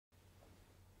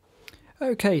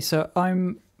Okay, so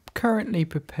I'm currently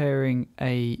preparing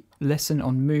a lesson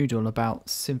on Moodle about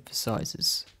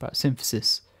synthesizers, about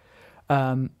synthesis.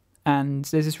 And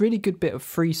there's this really good bit of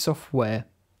free software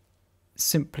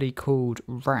simply called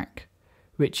Rack,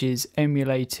 which is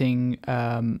emulating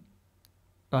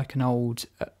like an old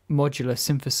modular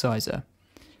synthesizer.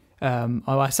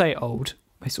 I say old,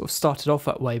 they sort of started off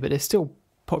that way, but they're still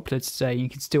popular today. You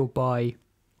can still buy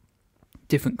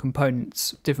different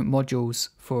components, different modules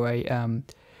for a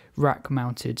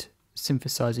rack-mounted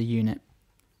synthesizer unit,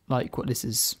 like what this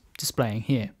is displaying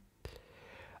here.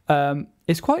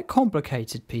 It's quite a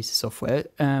complicated piece of software,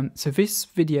 so this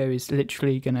video is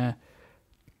literally going to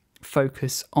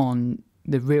focus on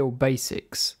the real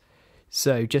basics.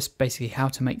 So just basically how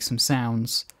to make some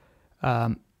sounds,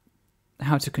 how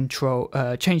to control,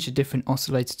 change the different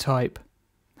oscillator type,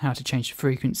 how to change the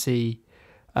frequency,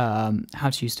 how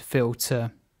to use the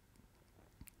filter,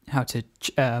 how to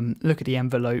look at the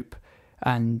envelope,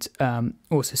 and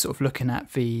also sort of looking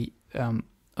at the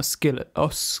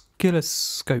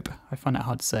oscilloscope, I find that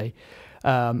hard to say,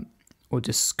 or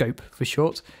just scope for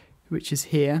short, which is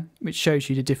here, which shows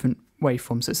you the different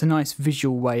waveforms. So it's a nice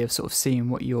visual way of sort of seeing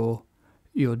what you're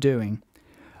doing.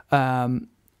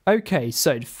 Okay,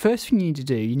 so the first thing you need to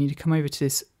do, you need to come over to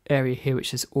this area here which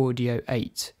says Audio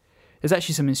 8. There's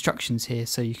actually some instructions here,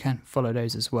 so you can follow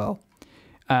those as well.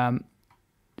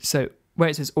 So where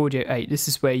it says Audio 8, this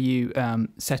is where you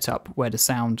set up where the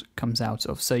sound comes out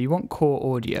of. So you want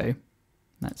core audio,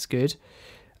 that's good.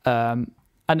 At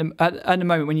the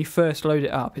moment, when you first load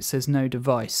it up, it says no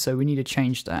device, so we need to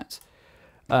change that.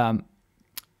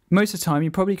 Most of the time,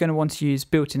 you're probably going to want to use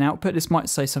built-in output. This might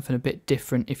say something a bit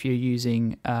different if you're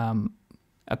using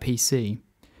a PC.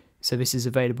 So this is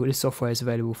available. This software is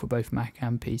available for both Mac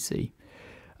and PC.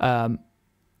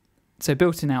 So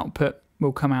built-in output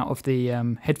will come out of the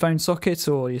headphone socket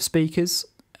or your speakers.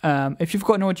 If you've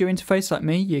got an audio interface like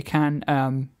me, you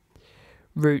can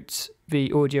route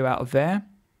the audio out of there.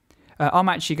 I'm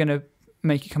actually going to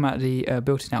make it come out of the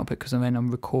built-in output because then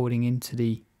I'm recording into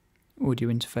the audio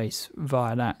interface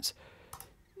via that.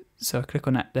 So I click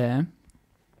on that there.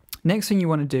 Next thing you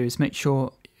want to do is make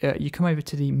sure you come over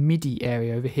to the MIDI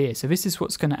area over here. So this is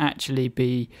what's going to actually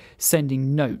be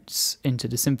sending notes into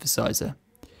the synthesizer.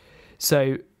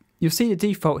 So you'll see the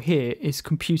default here is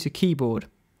computer keyboard.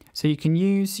 So you can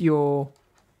use your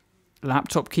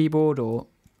laptop keyboard or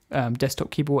desktop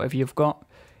keyboard, whatever you've got,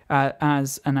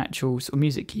 as an actual sort of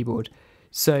music keyboard.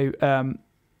 So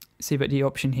see that the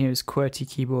option here is QWERTY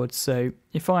keyboard. So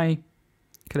if I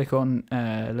click on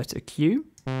letter Q,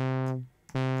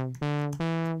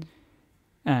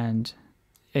 and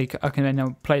I can then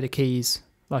now play the keys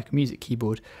like a music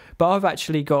keyboard. But I've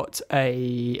actually got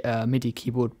a MIDI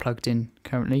keyboard plugged in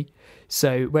currently.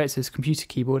 So where it says computer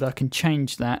keyboard, I can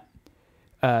change that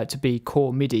to be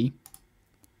core MIDI.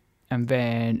 And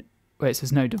then where it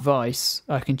says no device,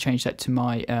 I can change that to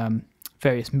my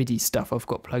various MIDI stuff I've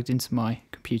got plugged into my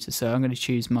computer. So I'm going to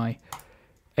choose my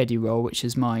Eddie roll, which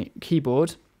is my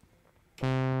keyboard. So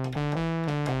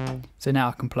now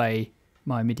I can play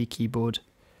my MIDI keyboard,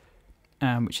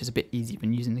 which is a bit easier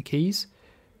than using the keys.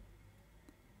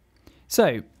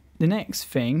 So the next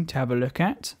thing to have a look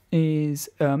at is,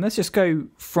 let's just go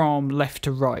from left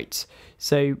to right.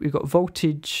 So we've got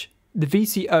voltage, the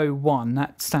VCO1,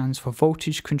 that stands for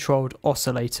Voltage Controlled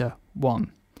Oscillator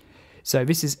 1. So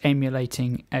this is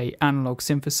emulating a analog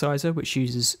synthesizer which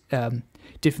uses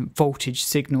different voltage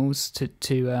signals to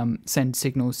send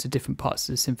signals to different parts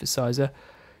of the synthesizer.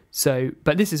 So,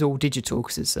 but this is all digital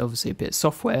because it's obviously a bit of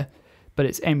software, but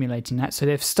it's emulating that. So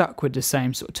they've stuck with the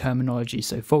same sort of terminology.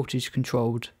 So voltage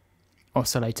controlled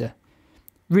oscillator.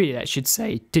 Really, that should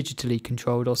say digitally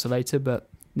controlled oscillator, but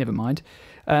never mind.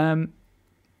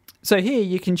 So here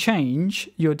you can change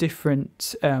your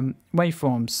different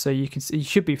waveforms. So you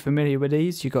should be familiar with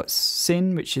these. You've got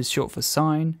sin, which is short for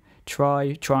sine,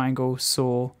 triangle,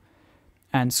 saw,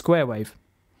 and square wave.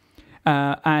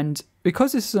 And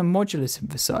because this is a modular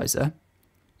synthesizer,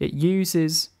 it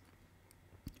uses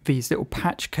these little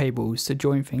patch cables to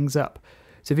join things up.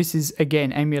 So this is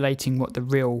again emulating what the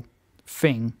real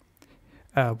thing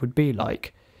would be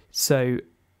like. So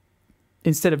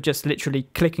instead of just literally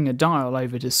clicking a dial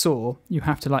over the saw, you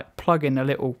have to like plug in a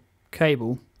little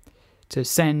cable to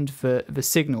send the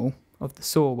signal of the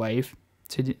saw wave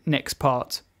to the next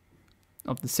part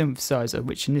of the synthesizer,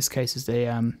 which in this case is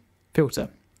the filter.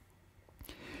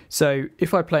 So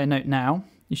if I play a note now,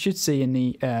 you should see in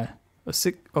the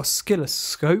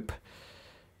oscilloscope,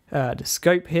 the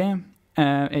scope here,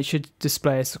 it should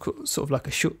display a sort of like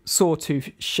a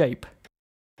sawtooth shape.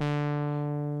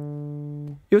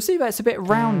 You'll see that it's a bit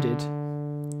rounded.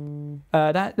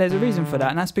 There's a reason for that,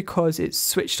 and that's because it's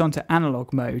switched onto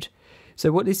analog mode.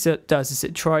 So what this does is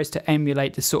it tries to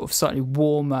emulate the sort of slightly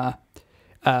warmer,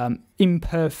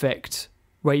 imperfect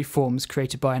waveforms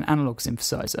created by an analog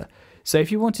synthesizer. So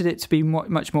if you wanted it to be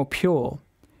much more pure,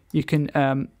 you can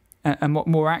and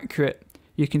more accurate,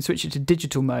 you can switch it to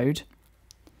digital mode.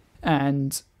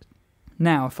 And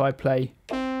now if I play,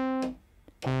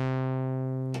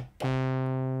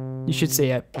 you should see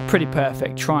a pretty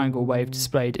perfect triangle wave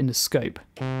displayed in the scope.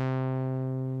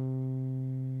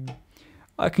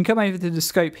 I can come over to the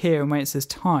scope here, and when it says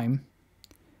time,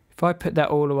 if I put that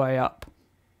all the way up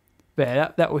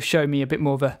there, that will show me a bit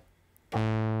more of a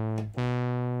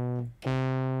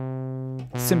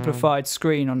simplified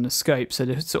screen on the scope. So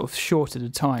the sort of shorter the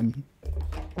time,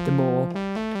 the more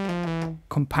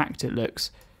compact it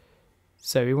looks.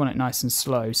 So we want it nice and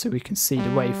slow so we can see the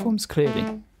waveforms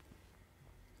clearly.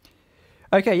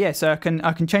 Okay, yeah, so I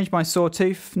can change my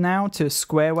sawtooth now to a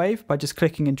square wave by just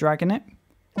clicking and dragging it.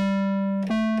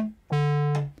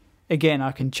 Again,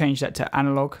 I can change that to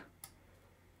analog.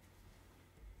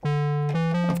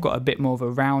 I've got a bit more of a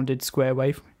rounded square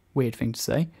wave. Weird thing to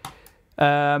say.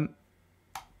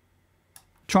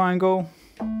 Triangle.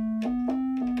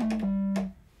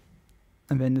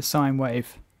 And then the sine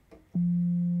wave.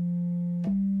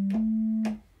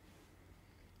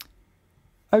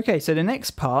 Okay, so the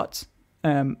next part,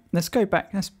 let's go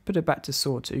back, let's put it back to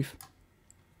sawtooth.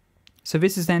 So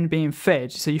this is then being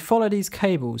fed, so you follow these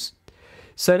cables.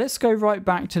 So let's go right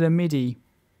back to the MIDI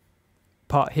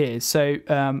part here. So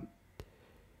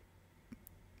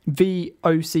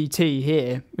VOCT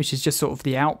here, which is just sort of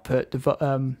the output,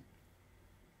 the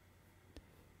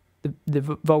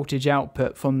voltage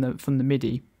output from the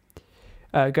MIDI,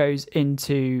 goes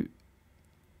into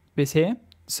this here.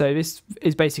 So this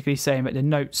is basically saying that the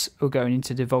notes are going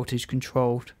into the voltage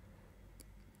controlled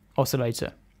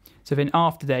oscillator. So then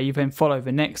after there, you then follow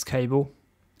the next cable,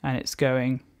 and it's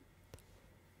going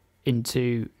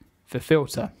into the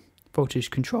filter, voltage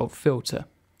controlled filter.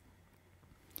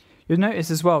 You'll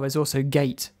notice as well there's also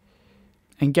gate,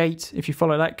 and gate, if you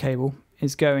follow that cable,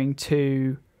 is going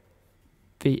to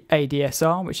the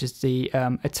ADSR, which is the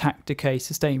attack, decay,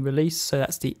 sustain, release. So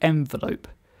that's the envelope.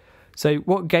 So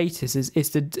what gate is it's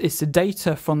the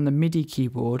data from the MIDI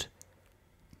keyboard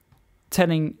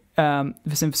telling the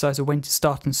synthesizer when to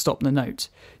start and stop the note.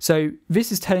 So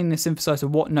this is telling the synthesizer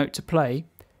what note to play.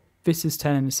 This is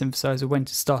telling the synthesizer when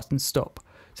to start and stop.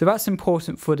 So that's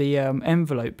important for the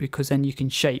envelope, because then you can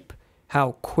shape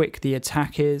how quick the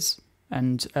attack is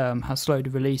and how slow the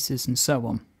release is and so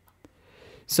on.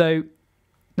 So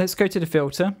let's go to the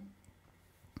filter.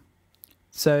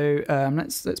 So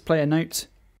let's play a note.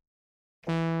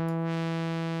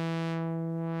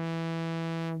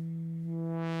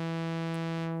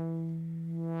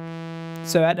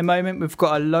 So at the moment we've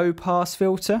got a low pass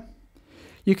filter.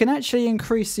 You can actually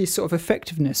increase the sort of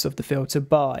effectiveness of the filter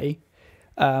by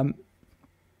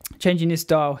changing this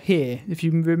dial here. If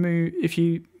you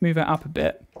move it up a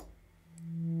bit,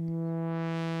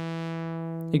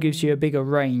 it gives you a bigger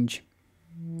range.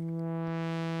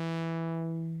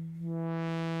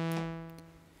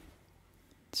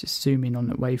 Let's just zoom in on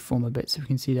the waveform a bit so we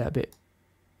can see that a bit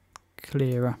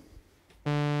clearer.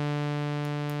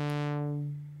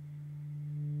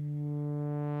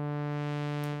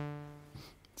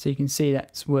 So you can see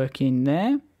that's working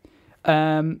there.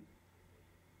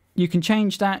 You can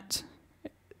change that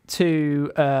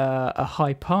to a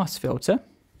high pass filter.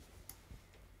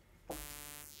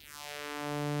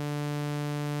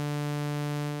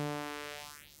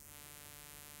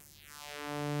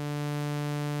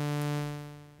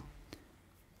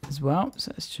 As well,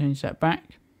 so let's change that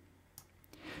back.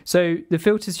 So the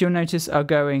filters, you'll notice, are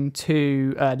going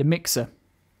to the mixer.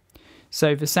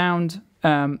 So the sound,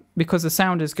 because the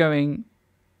sound is going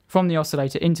from the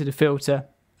oscillator into the filter,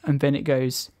 and then it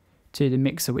goes to the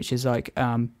mixer, which is like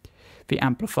the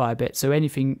amplifier bit. So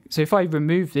if I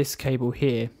remove this cable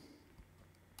here,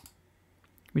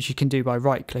 which you can do by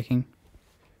right clicking,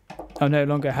 I'll no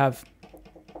longer have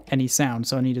any sound,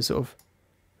 so I need to sort of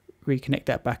reconnect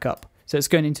that back up. So it's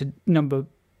going into number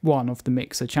 1 of the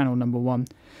mixer, channel number 1.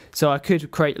 So I could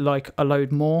create like a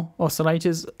load more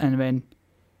oscillators and then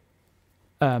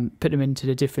put them into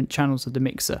the different channels of the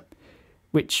mixer,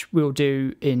 which we'll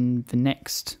do in the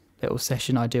next little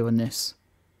session I do on this.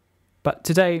 But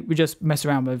today we just mess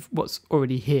around with what's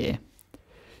already here.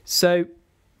 So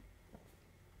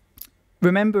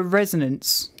remember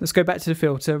resonance. Let's go back to the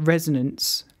filter.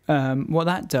 Resonance, what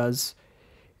that does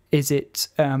is it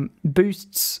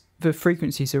boosts the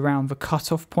frequencies around the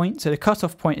cutoff point. So the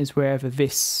cutoff point is wherever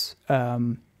this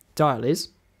dial is.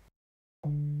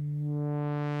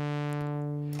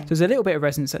 So there's a little bit of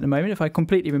resonance at the moment. If I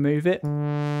completely remove it,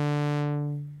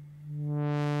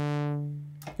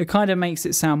 it kind of makes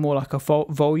it sound more like a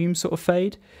volume sort of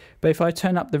fade. But if I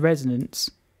turn up the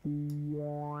resonance,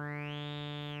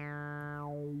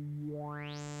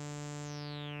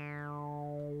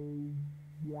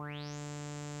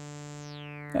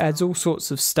 it adds all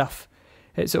sorts of stuff.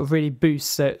 It sort of really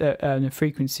boosts the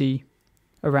frequency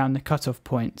around the cutoff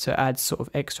point, so it adds sort of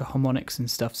extra harmonics and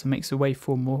stuff, so it makes the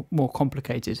waveform more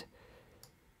complicated.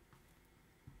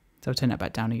 So I'll turn that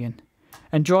back down again.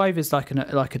 And drive is like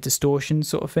a distortion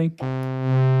sort of thing.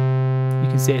 You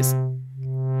can see it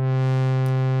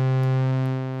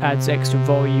adds extra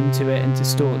volume to it and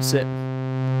distorts it.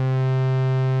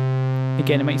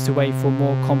 Again, it makes the waveform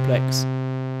more complex.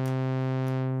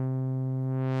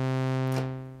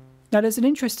 Now, there's an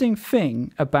interesting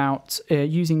thing about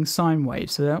using sine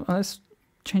waves. So let's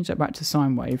change that back to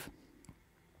sine wave.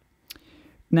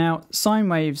 Now, sine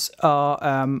waves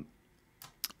are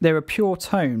they're a pure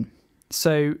tone,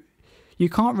 so you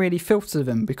can't really filter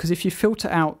them, because if you filter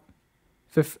out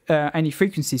any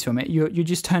frequencies from it, you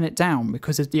just turn it down,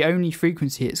 because the only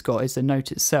frequency it's got is the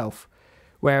note itself.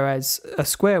 Whereas a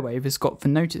square wave has got the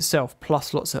note itself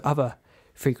plus lots of other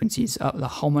frequencies, the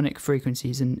harmonic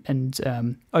frequencies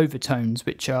and overtones,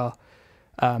 which are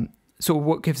sort of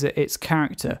what gives it its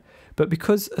character. But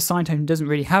because a sine tone doesn't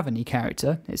really have any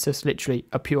character, it's just literally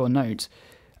a pure note,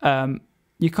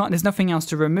 there's nothing else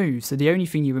to remove, so the only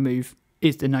thing you remove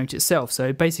is the note itself.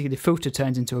 So basically the filter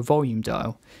turns into a volume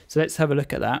dial. So let's have a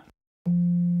look at that.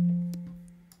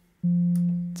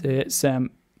 So it's so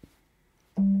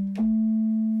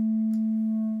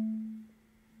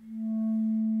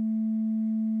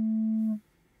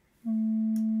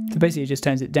basically it just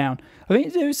turns it down. I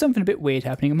think there is something a bit weird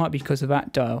happening. It might be because of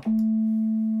that dial.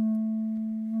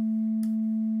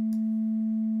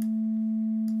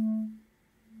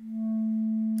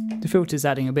 The filter's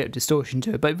adding a bit of distortion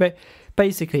to it, but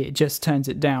basically it just turns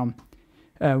it down.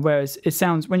 Whereas it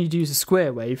sounds, when you use a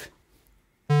square wave,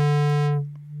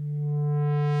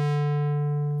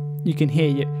 you can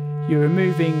hear you're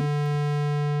removing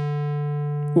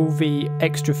all the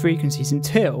extra frequencies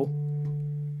until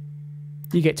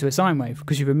you get to a sine wave,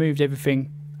 because you've removed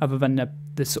everything other than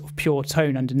the sort of pure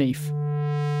tone underneath.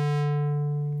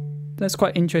 That's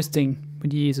quite interesting. When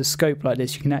you use a scope like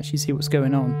this, you can actually see what's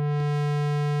going on.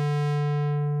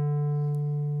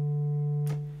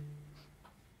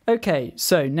 Okay,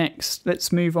 so next,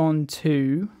 let's move on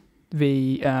to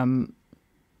the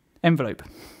envelope.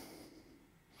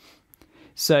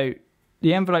 So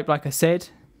the envelope, like I said,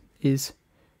 is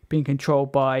being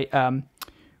controlled by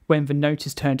when the note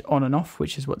is turned on and off,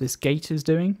 which is what this gate is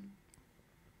doing.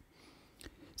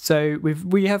 So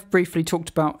we have briefly talked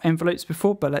about envelopes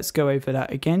before, but let's go over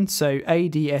that again. So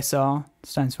ADSR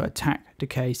stands for attack,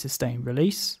 decay, sustain,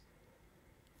 release.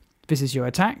 This is your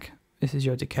attack, this is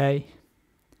your decay,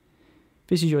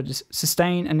 this is your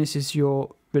sustain, and this is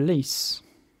your release.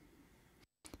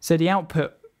 So the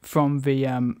output from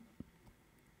the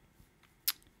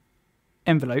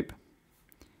envelope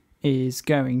is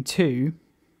going to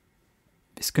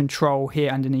this control here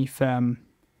underneath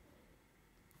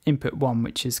input 1,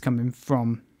 which is coming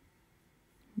from,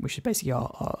 which is basically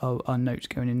our note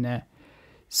going in there.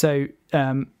 So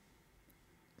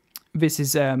this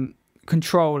is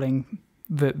controlling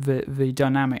the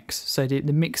dynamics. So the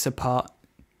mixer part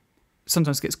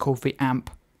sometimes gets called the amp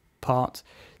part.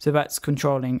 So that's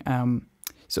controlling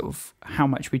sort of how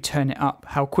much we turn it up,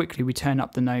 how quickly we turn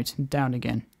up the note and down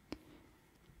again.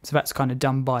 So that's kind of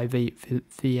done by the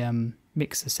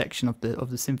mixer section of the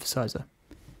synthesizer.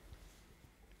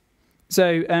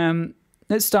 So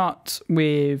let's start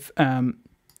with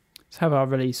let's have our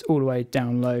release all the way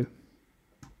down low.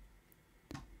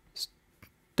 Just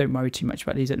don't worry too much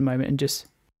about these at the moment, and just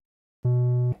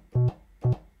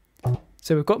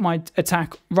so we've got my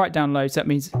attack right down low. So that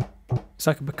means it's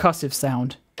like a percussive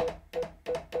sound,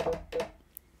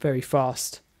 very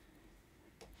fast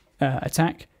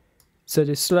attack. So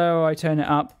the slower I turn it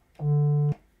up,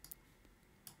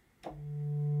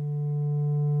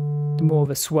 the more of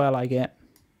a swirl I get,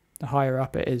 the higher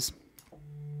up it is.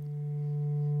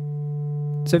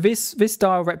 So this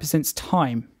dial represents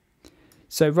time.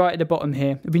 So right at the bottom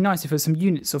here, it'd be nice if there's some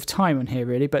units of time on here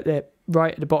really, but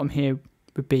right at the bottom here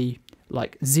would be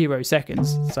like 0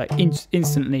 seconds. It's like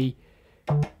instantly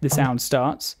the sound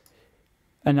starts,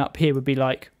 and up here would be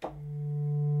like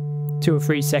 2 or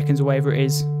 3 seconds or whatever it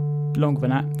is, longer than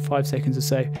that, 5 seconds or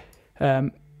so.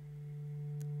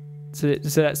 So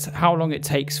that's how long it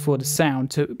takes for the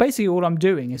sound to... Basically all I'm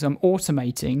doing is I'm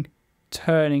automating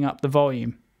turning up the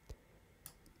volume.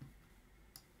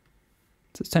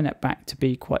 So let's turn that back to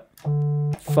be quite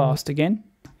fast again.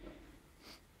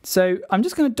 So I'm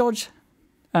just going to dodge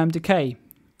decay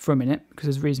for a minute because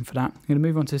there's a reason for that. I'm going to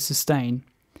move on to sustain.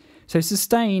 So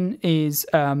sustain is,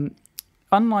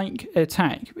 unlike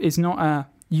attack, is not a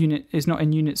unit. Is not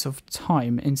in units of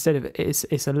time. Instead of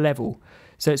it's a level.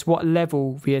 So it's what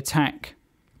level the attack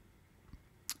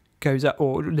goes up,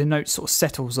 or the note sort of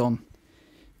settles on.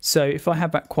 So if I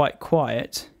have that quite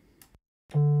quiet,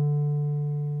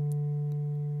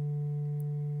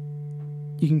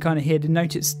 you can kind of hear the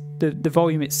note. It's the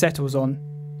volume it settles on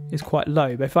is quite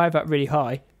low. But if I have that really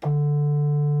high,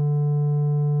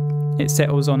 it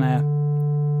settles on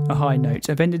a high note.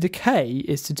 And then the decay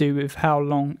is to do with how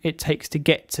long it takes to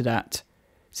get to that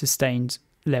sustained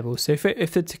level. So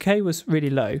if the decay was really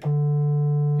low,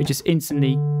 it just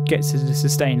instantly gets to the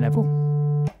sustain level.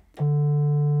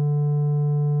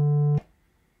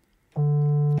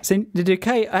 So the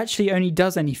decay actually only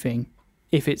does anything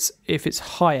if it's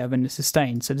higher than the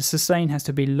sustain. So the sustain has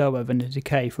to be lower than the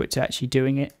decay for it to actually do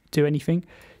anything.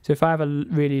 So if I have a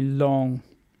really long,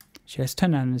 let's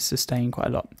turn down the sustain quite a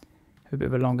lot, have a bit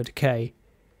of a longer decay.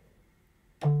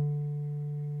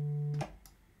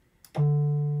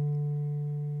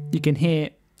 You can hear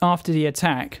after the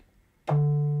attack,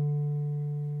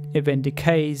 it then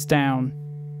decays down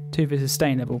to the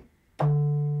sustain level.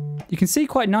 You can see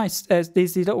quite nice, there's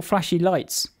these little flashy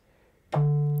lights.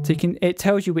 So it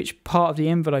tells you which part of the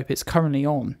envelope it's currently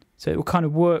on. So it will kind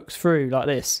of work through like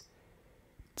this.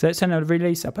 So let's turn the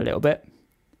release up a little bit.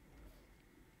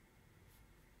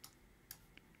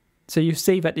 So you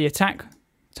see that the attack,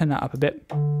 turn that up a bit,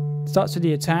 starts with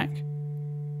the attack,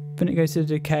 then it goes to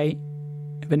the decay,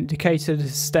 and then it decays to the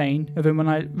sustain, and then when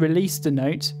I release the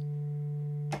note,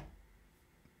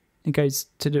 it goes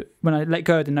to when I let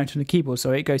go of the note on the keyboard,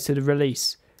 so it goes to the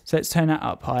release. So let's turn that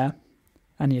up higher,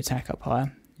 and the attack up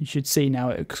higher. You should see now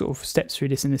it sort of steps through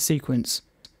this in a sequence.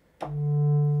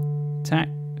 Attack,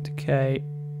 decay,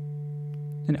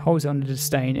 and it holds on to the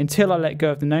sustain until I let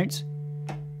go of the note,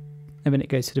 and then it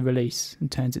goes to the release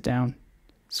and turns it down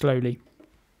slowly.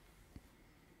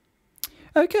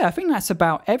 Okay, I think that's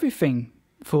about everything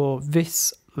for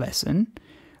this lesson.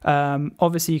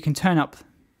 Obviously, you can turn up.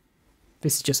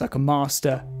 This is just like a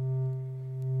master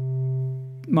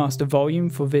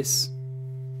volume for this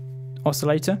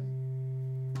oscillator.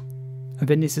 And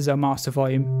then this is our master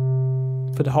volume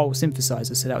for the whole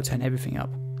synthesizer, so that will turn everything up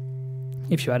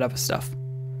if you had other stuff.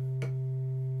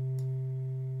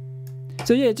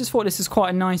 So yeah, just thought this is quite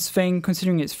a nice thing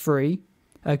considering it's free.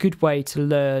 A good way to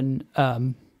learn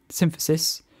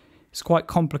synthesis. It's quite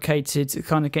complicated,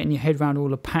 kind of getting your head around all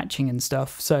the patching and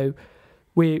stuff. So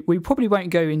we probably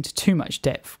won't go into too much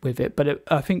depth with it, but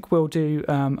I think we'll do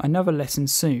another lesson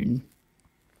soon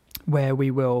where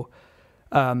we will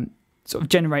sort of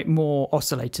generate more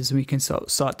oscillators and we can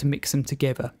start to mix them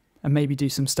together and maybe do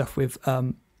some stuff with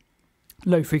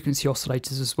low frequency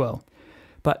oscillators as well.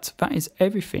 But that is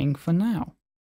everything for now.